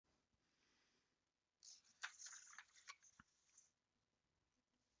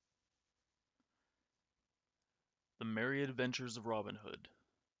The Merry Adventures of Robin Hood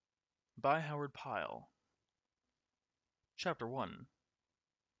by Howard Pyle. Chapter 1.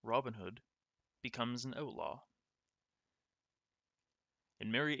 Robin Hood becomes an outlaw.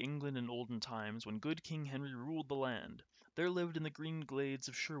 In merry England in olden times, when good King Henry ruled the land, there lived in the green glades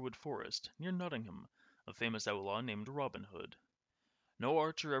of Sherwood Forest, near Nottingham, a famous outlaw named Robin Hood. No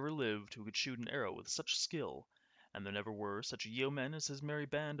archer ever lived who could shoot an arrow with such skill, and there never were such yeomen as his merry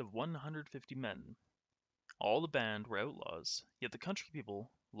band of 150 men. All the band were outlaws, yet the country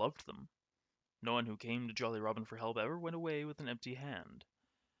people loved them. No one who came to Jolly Robin for help ever went away with an empty hand.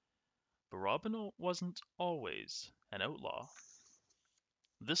 But Robin wasn't always an outlaw.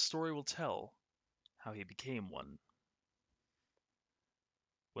 This story will tell how he became one.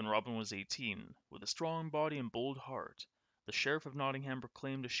 When Robin was 18, with a strong body and bold heart, the Sheriff of Nottingham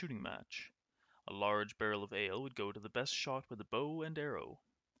proclaimed a shooting match. A large barrel of ale would go to the best shot with a bow and arrow.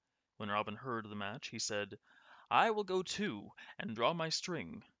 When Robin heard of the match, he said, "I will go too, and draw my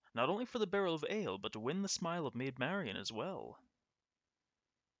string, not only for the barrel of ale, but to win the smile of Maid Marian as well."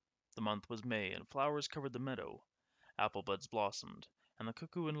 The month was May, and flowers covered the meadow. Apple buds blossomed, and the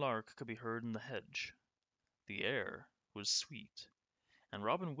cuckoo and lark could be heard in the hedge. The air was sweet, and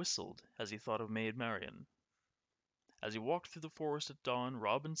Robin whistled as he thought of Maid Marian. As he walked through the forest at dawn,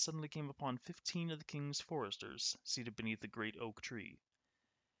 Robin suddenly came upon 15 of the king's foresters seated beneath a great oak tree.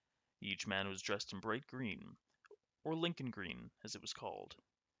 Each man was dressed in bright green, or Lincoln green, as it was called.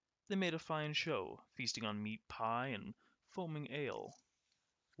 They made a fine show, feasting on meat pie and foaming ale.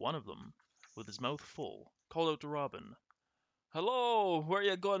 One of them, with his mouth full, called out to Robin, "Hello, where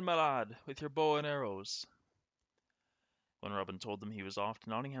you going, my lad, with your bow and arrows?" When Robin told them he was off to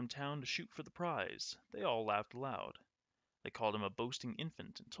Nottingham town to shoot for the prize, they all laughed aloud. They called him a boasting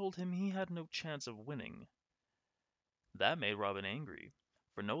infant, and told him he had no chance of winning. That made Robin angry,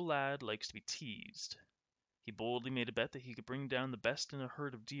 for no lad likes to be teased. He boldly made a bet that he could bring down the best in a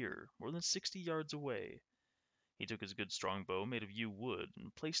herd of deer, more than 60 yards away. He took his good strong bow made of yew wood,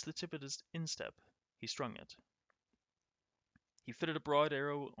 and placed the tip at his instep. He strung it. He fitted a broad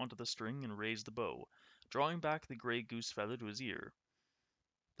arrow onto the string and raised the bow, drawing back the gray goose feather to his ear.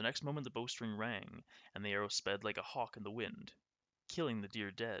 The next moment the bowstring rang, and the arrow sped like a hawk in the wind, killing the deer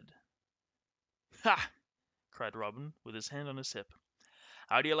dead. "Ha!" cried Robin, with his hand on his hip.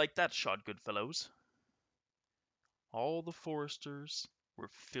 "How do you like that shot, good fellows?" All the foresters were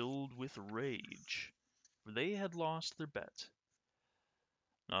filled with rage, for they had lost their bet.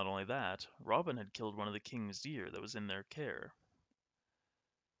 Not only that, Robin had killed one of the king's deer that was in their care.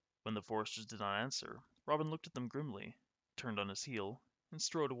 When the foresters did not answer, Robin looked at them grimly, turned on his heel, and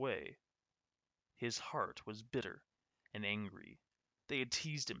strode away. His heart was bitter and angry. They had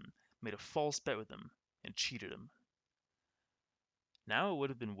teased him, made a false bet with him, and cheated him. Now it would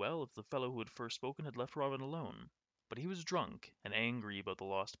have been well if the fellow who had first spoken had left Robin alone, but he was drunk and angry about the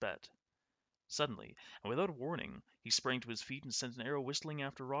lost bet. Suddenly, and without warning, he sprang to his feet and sent an arrow whistling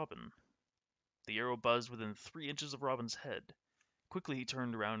after Robin. The arrow buzzed within 3 inches of Robin's head. Quickly he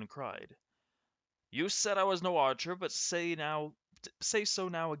turned around and cried, "You said I was no archer, but say so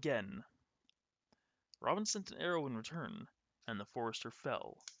now again." Robin sent an arrow in return, and the forester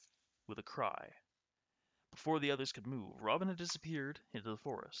fell with a cry. Before the others could move, Robin had disappeared into the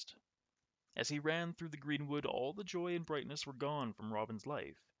forest. As he ran through the greenwood, all the joy and brightness were gone from Robin's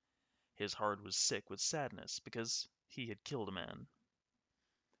life. His heart was sick with sadness because he had killed a man.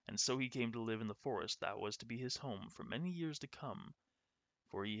 And so he came to live in the forest that was to be his home for many years to come,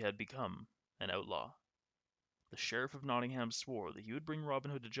 for he had become an outlaw. The Sheriff of Nottingham swore that he would bring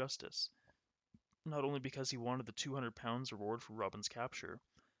Robin Hood to justice, not only because he wanted the 200 pounds reward for Robin's capture,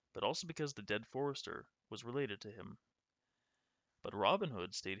 but also because the dead forester was related to him. But Robin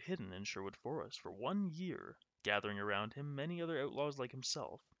Hood stayed hidden in Sherwood Forest for 1 year, gathering around him many other outlaws like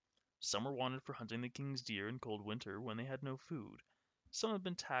himself. Some were wanted for hunting the king's deer in cold winter when they had no food. Some had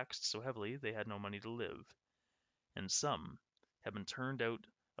been taxed so heavily they had no money to live, and some had been turned out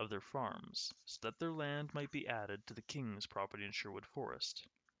of their farms so that their land might be added to the king's property in Sherwood Forest.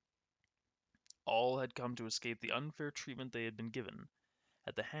 All had come to escape the unfair treatment they had been given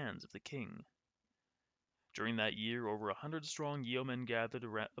at the hands of the king. During that year over 100 strong yeomen gathered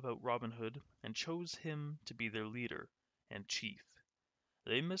about Robin Hood and chose him to be their leader and chief.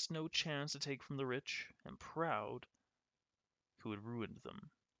 They missed no chance to take from the rich and proud who had ruined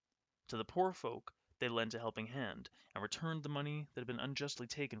them. To the poor folk they lent a helping hand, and returned the money that had been unjustly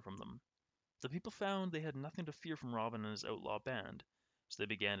taken from them. The people found they had nothing to fear from Robin and his outlaw band, so they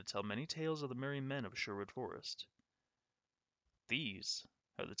began to tell many tales of the merry men of Sherwood Forest. These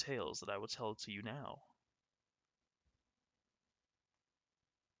are the tales that I will tell to you now.